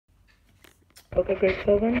Okay, grade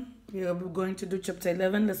 7. We are going to do chapter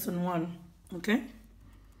 11, lesson 1. Okay?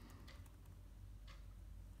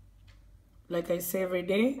 Like I say every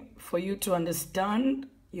day, for you to understand,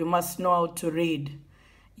 you must know how to read.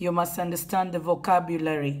 You must understand the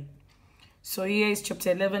vocabulary. So here is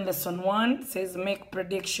chapter 11, lesson 1. It says make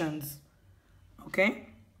predictions. Okay?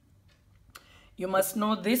 You must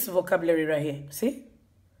know this vocabulary right here. See?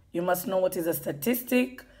 You must know what is a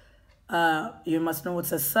statistic. You must know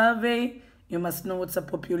what's a survey. You must know what's a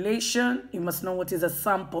population. You must know what is a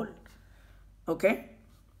sample. Okay?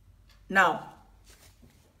 Now,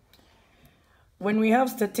 when we have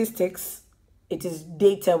statistics, it is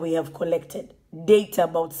data we have collected. Data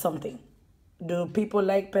about something. Do people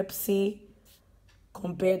like Pepsi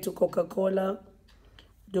compared to Coca-Cola?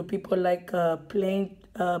 Do people like plain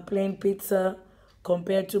pizza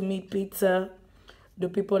compared to meat pizza? Do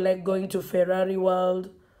people like going to Ferrari World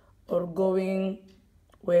or going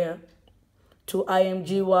where? To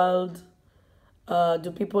IMG World?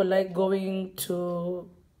 Do people like going to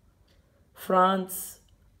France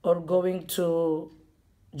or going to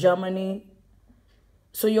Germany?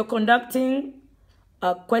 So you're conducting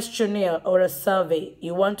a questionnaire or a survey.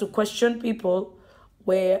 You want to question people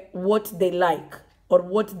what they like or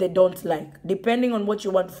what they don't like, depending on what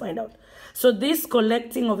you want to find out. So this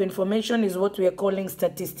collecting of information is what we are calling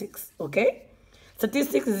statistics, okay?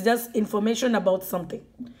 Statistics is just information about something.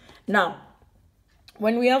 Now,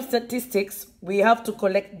 when we have statistics, we have to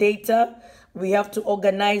collect data, we have to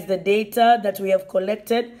organize the data that we have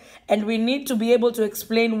collected, and we need to be able to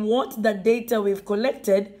explain what the data we've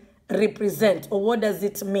collected represent or what does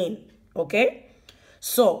it mean, okay?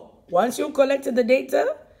 So, once you've collected the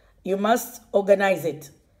data, you must organize it.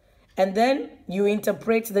 And then you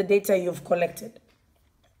interpret the data you've collected.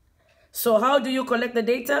 So how do you collect the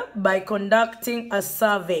data? By conducting a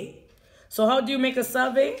survey. So how do you make a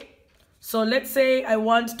survey? So let's say I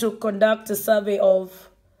want to conduct a survey of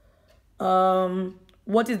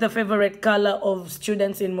what is the favorite color of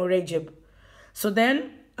students in Murejib. So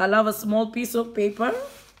then I'll have a small piece of paper.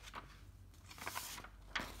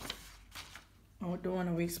 I don't want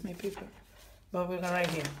to waste my paper, but we're gonna write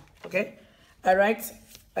here, okay? I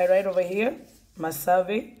write over here my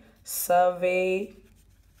survey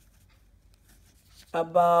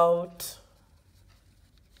about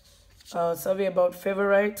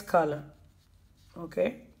favorite color,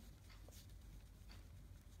 okay?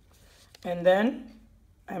 And then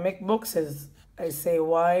I make boxes. I say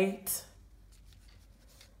white,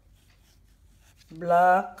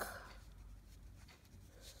 black,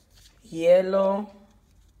 yellow,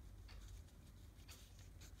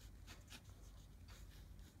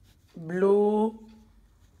 blue,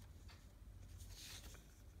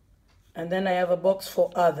 and then I have a box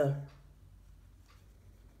for other.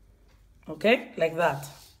 Okay, like that.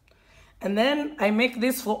 And then I make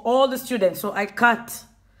this for all the students. So I cut.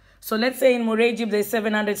 So let's say in Murejib there's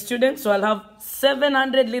 700 students. So I'll have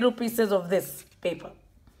 700 little pieces of this paper.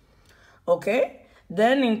 Okay.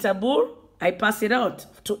 Then in Tabur, I pass it out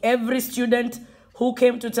to every student who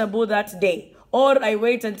came to Tabur that day. Or I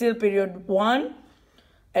wait until period 1.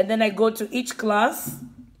 And then I go to each class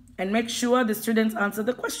and make sure the students answer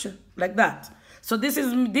the question. Like that. So this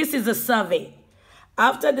is a survey.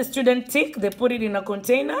 After the student tick, they put it in a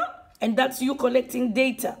container, and that's you collecting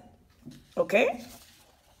data. Okay?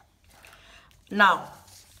 Now,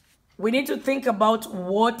 we need to think about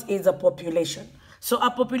what is a population. So a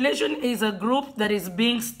population is a group that is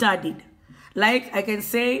being studied. Like I can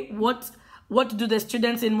say, what do the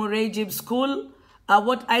students in Murejib school,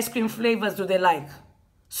 what ice cream flavors do they like?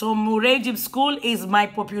 So Murejib school is my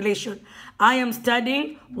population. I am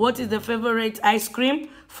studying what is the favorite ice cream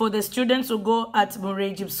for the students who go at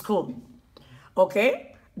Murejib school.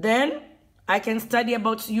 Okay? Then I can study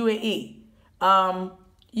about UAE.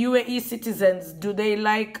 UAE citizens, do they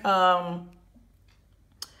like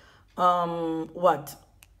what?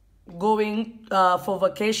 Going for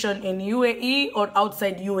vacation in UAE or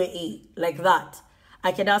outside UAE? Like that.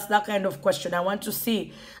 I can ask that kind of question. I want to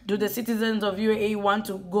see, do the citizens of UAE want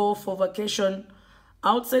to go for vacation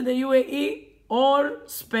outside the UAE or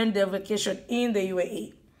spend their vacation in the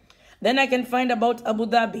UAE? Then I can find about Abu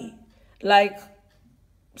Dhabi. Like,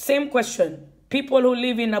 same question. People who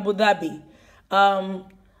live in Abu Dhabi,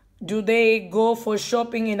 do they go for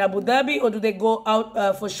shopping in Abu Dhabi or do they go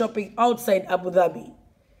out for shopping outside Abu Dhabi?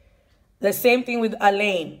 The same thing with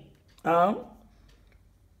Alain.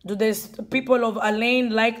 Do the people of Alain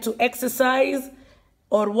like to exercise?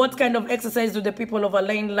 Or what kind of exercise do the people of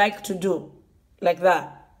Alain like to do? Like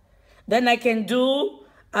that. Then I can do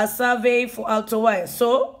a survey for Alto Wire.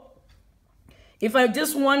 So If I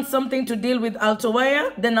just want something to deal with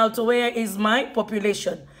Altawaya, then Altawaya is my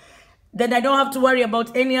population. Then I don't have to worry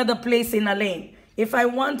about any other place in Alain. If I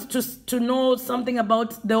want to know something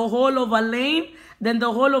about the whole of Alain, then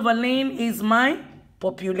the whole of Alain is my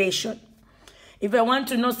population. If I want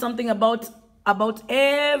to know something about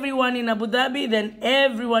everyone in Abu Dhabi, then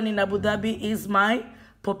everyone in Abu Dhabi is my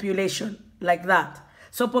population, like that.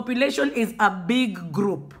 So population is a big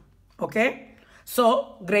group, okay?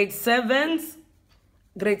 So grade 7s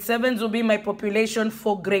will be my population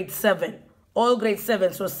for grade 7. All grade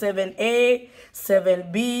 7, so 7A,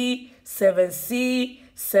 7B, 7C,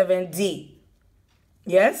 7D.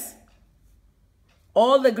 Yes?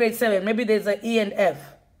 All the grade 7, maybe there's an E and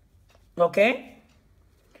F, okay?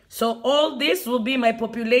 So all this will be my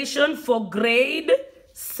population for grade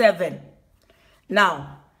 7.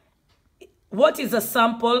 Now, what is a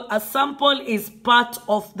sample? A sample is part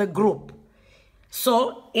of the group.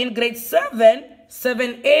 So in grade 7,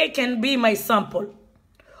 7A can be my sample,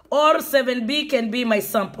 or 7B can be my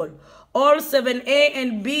sample, or 7A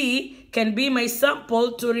and B can be my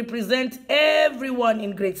sample to represent everyone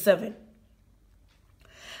in grade 7.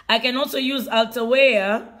 I can also use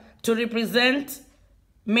Altawaya to represent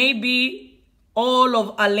maybe all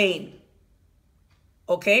of Alain,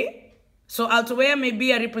 okay? So Altawaya may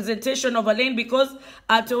be a representation of Alain because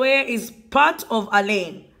Altawaya is part of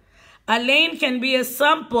Alain. Alain can be a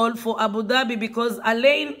sample for Abu Dhabi because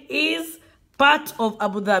Alain is part of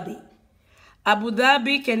Abu Dhabi. Abu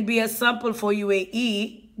Dhabi can be a sample for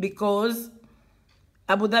UAE because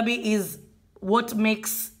Abu Dhabi is what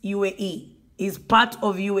makes UAE, is part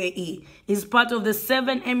of UAE, is part of the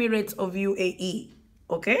 7 Emirates of UAE,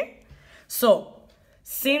 okay? So,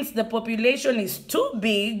 since the population is too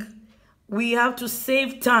big, we have to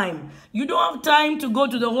save time. You don't have time to go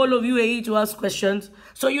to the whole of UAE to ask questions,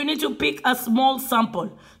 so you need to pick a small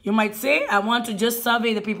sample. You might say, I want to just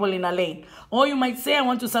survey the people in Alain. Or you might say, I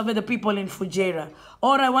want to survey the people in Fujairah.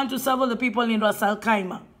 Or I want to survey the people in Ras Al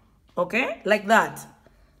Khaimah. Okay? Like that.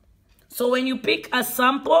 So when you pick a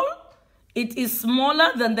sample, it is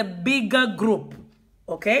smaller than the bigger group.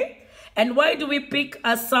 Okay? And why do we pick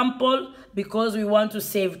a sample? Because we want to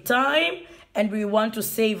save time and we want to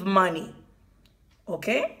save money.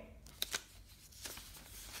 Okay?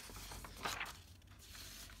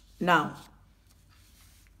 Now,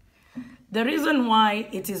 the reason why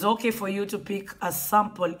it is okay for you to pick a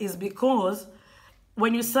sample is because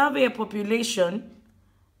when you survey a population,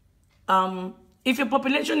 if your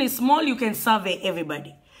population is small, you can survey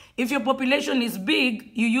everybody. If your population is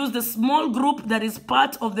big, you use the small group that is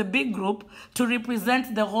part of the big group to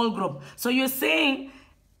represent the whole group. So you're saying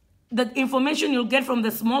that information you'll get from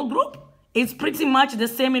the small group is pretty much the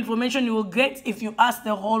same information you will get if you ask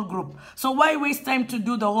the whole group. So why waste time to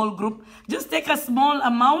do the whole group? Just take a small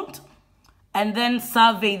amount and then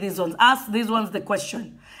survey these ones. Ask these ones the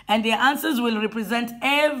question. And their answers will represent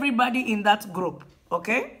everybody in that group.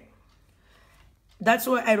 Okay? That's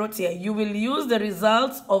why I wrote here. You will use the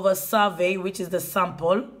results of a survey, which is the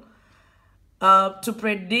sample, to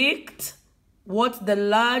predict what the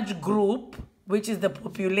large group, which is the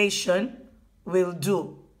population, will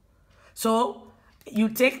do. So you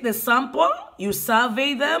take the sample, you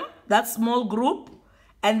survey them, that small group,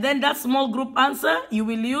 and then that small group answer you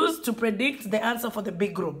will use to predict the answer for the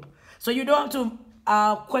big group. So you don't have to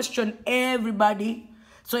question everybody.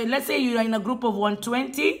 So let's say you are in a group of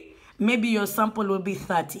 120, maybe your sample will be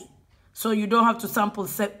 30. So you don't have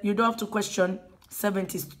to you don't have to question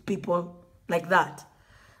 70 people like that.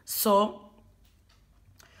 So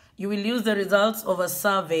you will use the results of a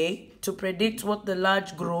survey to predict what the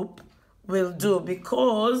large group will do,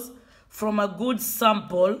 because from a good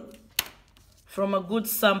sample,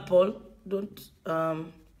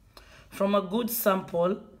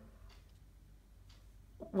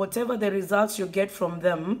 whatever the results you get from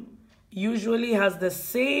them usually has the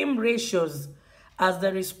same ratios as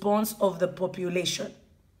the response of the population.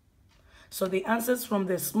 So the answers from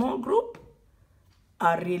the small group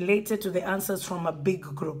are related to the answers from a big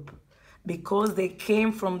group because they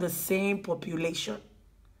came from the same population.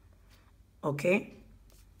 Okay?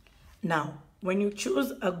 Now, when you're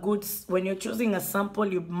choosing a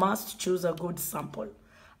sample, you must choose a good sample.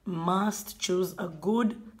 Must choose a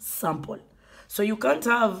good sample. So you can't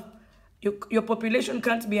have, your population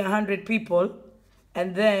can't be 100 people,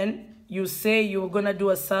 and then you say you're going to do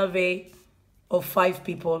a survey of 5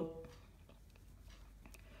 people.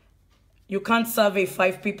 You can't survey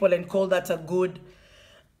 5 people and call that a good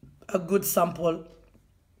sample.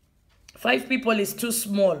 5 people is too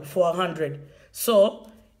small for 100. So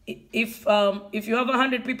if you have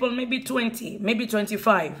 100 people, maybe 20, maybe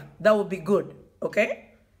 25, that would be good. Okay?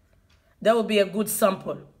 That would be a good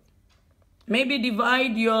sample. Maybe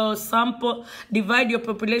divide your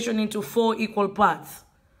population into 4 equal parts.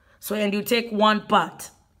 So, and you take 1 part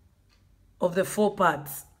of the 4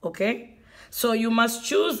 parts, okay? So you must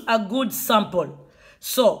choose a good sample.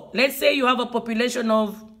 So let's say you have a population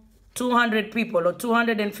of 200 people or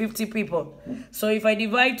 250 people. So if I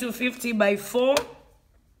divide 250 by 4,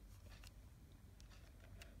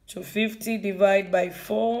 250 divide by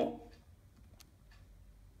 4.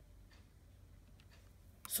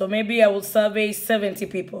 So maybe I will survey 70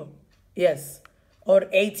 people. Yes. Or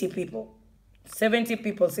 80 people. 70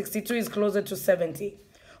 people. 62 is closer to 70.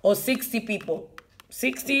 Or 60 people.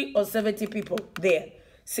 60 or 70 people. There.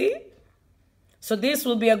 See? So this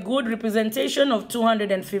will be a good representation of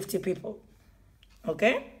 250 people.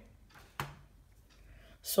 Okay?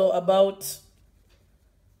 So about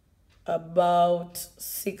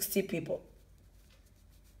 60 people.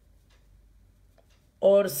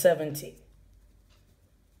 Or 70.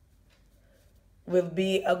 Will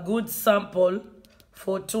be a good sample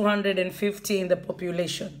for 250 in the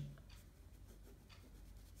population.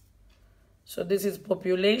 So this is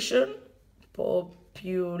population,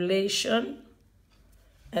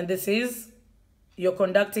 and this is, you're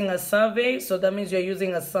conducting a survey, so that means you're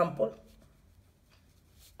using a sample.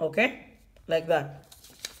 Okay? Like that.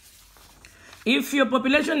 If your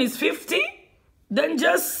population is 50, then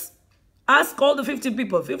just ask all the 50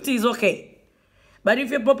 people. 50 is okay. But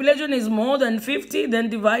if your population is more than 50, then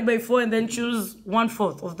divide by 4 and then choose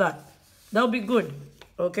 1/4 of that. That will be good.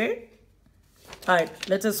 Okay? All right,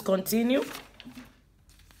 let us continue.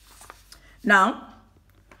 Now,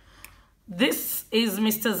 this is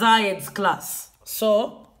Mr. Zayed's class.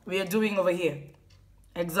 So, we are doing over here.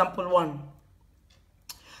 Example 1.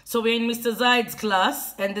 So, we're in Mr. Zayed's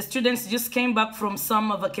class, and the students just came back from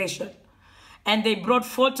summer vacation. And they brought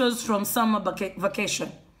photos from summer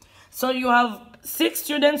vacation. So, you have 6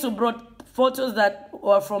 students who brought photos that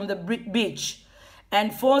were from the beach,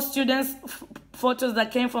 and 4 students photos that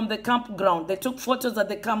came from the campground. They took photos at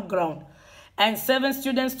the campground, and 7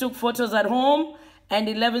 students took photos at home, and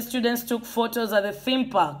 11 students took photos at the theme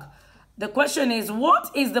park. The question is, what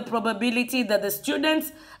is the probability that the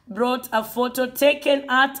students brought a photo taken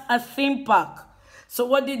at a theme park? So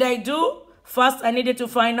what did I do? First, I needed to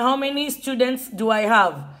find how many students do I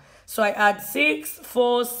have. So I add 6,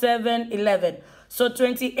 4, 7, 11. So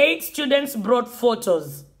 28 students brought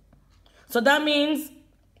photos. So that means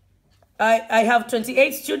I have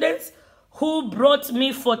 28 students who brought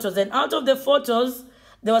me photos. And out of the photos,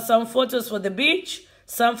 there were some photos for the beach,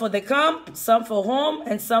 some for the camp, some for home,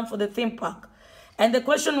 and some for the theme park. And the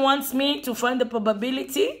question wants me to find the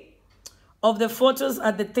probability of the photos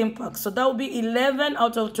at the theme park. So that would be 11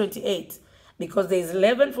 out of 28. Because there is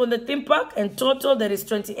 11 for the theme park, and total there is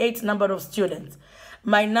 28 number of students.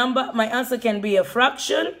 My answer can be a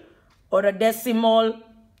fraction, or a decimal,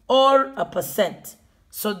 or a percent.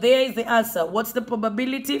 So there is the answer. What's the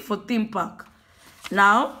probability for theme park?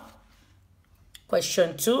 Now,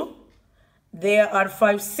 question 2. There are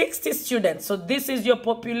 560 students. So this is your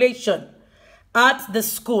population at the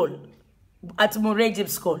school, at Murejib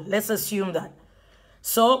school. Let's assume that.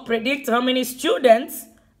 So predict how many students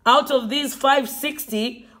out of these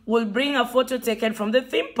 560 will bring a photo taken from the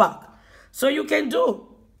theme park. So you can do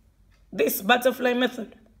this butterfly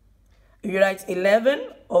method. You write 11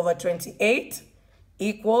 over 28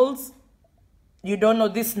 equals, you don't know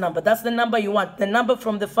this number. That's the number you want, the number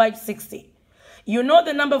from the 560. You know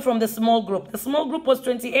the number from the small group. The small group was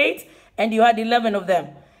 28 and you had 11 of them.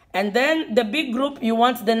 And then the big group, you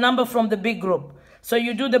want the number from the big group. So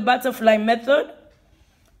you do the butterfly method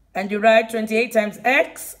and you write 28 times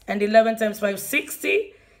x and 11 times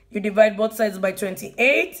 560. You divide both sides by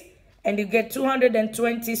 28 and you get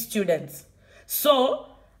 220 students. So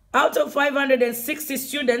out of 560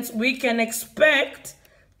 students, we can expect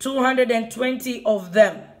 220 of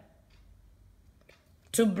them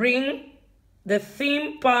to bring the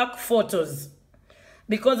theme park photos.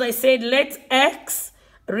 Because I said let x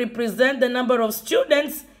represent the number of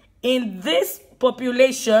students in this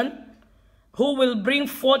population who will bring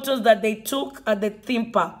photos that they took at the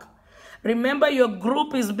theme park. Remember, your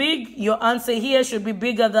group is big. Your answer here should be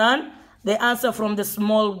bigger than the answer from the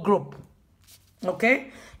small group.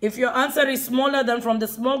 Okay? If your answer is smaller than from the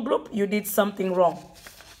small group, you did something wrong.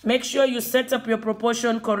 Make sure you set up your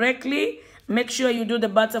proportion correctly. Make sure you do the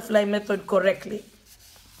butterfly method correctly.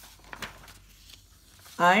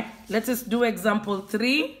 All right, let us do example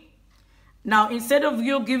 3. Now, instead of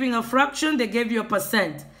you giving a fraction, they gave you a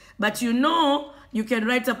percent. But you know you can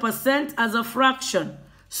write a percent as a fraction.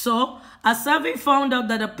 So, a survey found out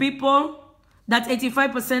that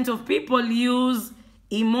 85% of people use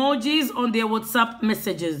emojis on their WhatsApp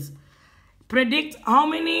messages. Predict how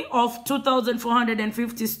many of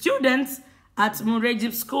 2,450 students at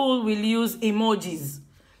Murejib School will use emojis.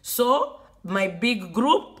 So, my big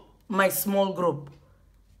group, my small group.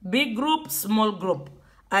 Big group, small group.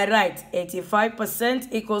 I write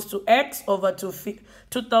 85% equals to X over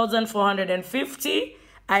 2,450.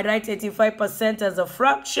 I write 85% as a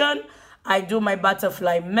fraction. I do my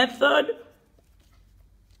butterfly method.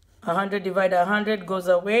 100 divided 100 goes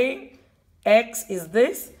away. X is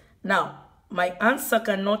this. Now, my answer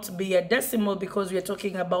cannot be a decimal because we are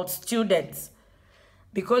talking about students.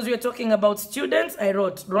 Because we are talking about students, I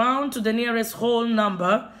wrote round to the nearest whole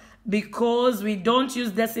number because we don't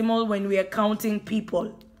use decimal when we are counting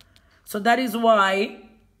people. So that is why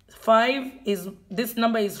this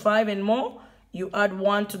number is 5 and more. You add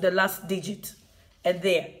 1 to the last digit. And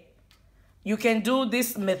there. You can do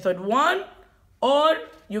this method 1 or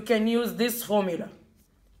you can use this formula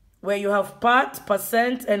where you have part,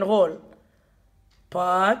 percent, and whole.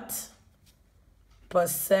 Part,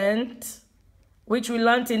 percent, which we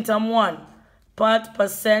learned in term 1. Part,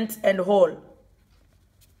 percent, and whole.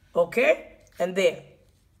 Okay? And there.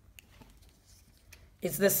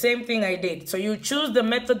 It's the same thing I did. So you choose the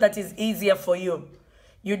method that is easier for you.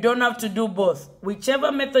 You don't have to do both.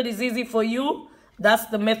 Whichever method is easy for you, that's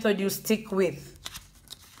the method you stick with.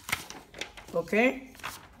 Okay?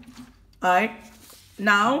 All right.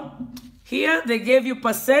 Now, here they gave you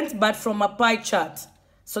percent, but from a pie chart.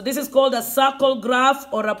 So this is called a circle graph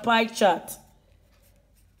or a pie chart.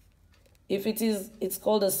 If it is, it's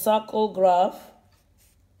called a circle graph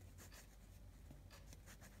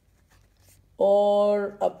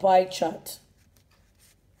or a pie chart.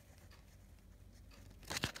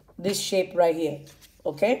 This shape right here.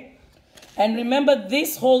 Okay? And remember,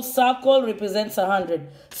 this whole circle represents 100.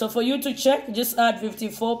 So for you to check, just add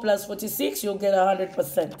 54 plus 46, you'll get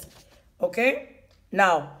 100%. Okay?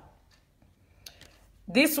 Now,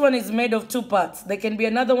 this one is made of 2 parts. There can be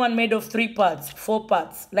another one made of 3 parts, 4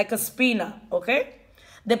 parts, like a spinner. Okay?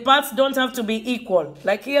 The parts don't have to be equal.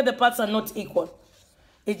 Like here, the parts are not equal.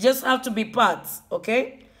 It just have to be parts.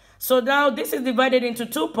 Okay? So now this is divided into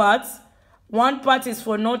 2 parts. One part is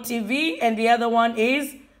for no TV, and the other one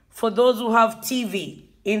is for those who have TV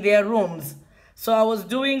in their rooms. So I was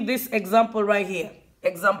doing this example right here,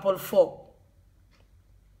 example 4.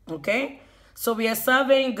 Okay? So we are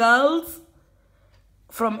surveying girls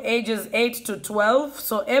from ages 8 to 12.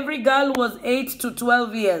 So every girl was 8 to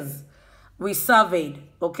 12 years. We surveyed,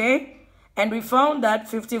 okay? And we found that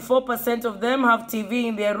 54% of them have TV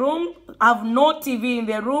in their room, have no TV in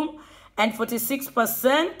their room, and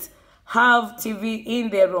 46% have TV in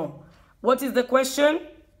their room. What is the question?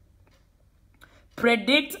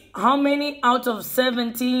 Predict how many out of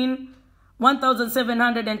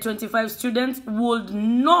 1,725 students would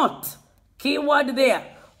not, keyword there,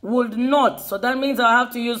 would not. So that means I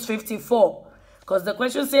have to use 54 because the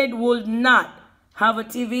question said would not have a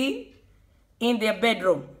TV in their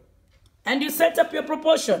bedroom. And you set up your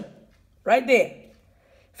proportion right there.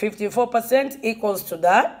 54% equals to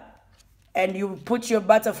that. And you put your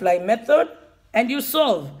butterfly method and you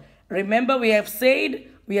solve. Remember, we have said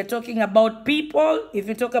we are talking about people. If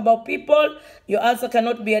you talk about people, your answer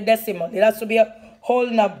cannot be a decimal. It has to be a whole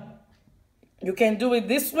number. You can do it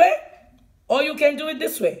this way or you can do it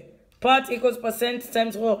this way. Part equals percent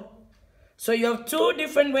times whole. So you have 2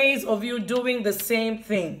 different ways of you doing the same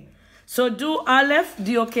thing. So do Aleph,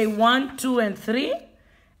 DOK 1, 2, and 3.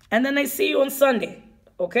 And then I see you on Sunday.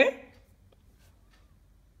 Okay?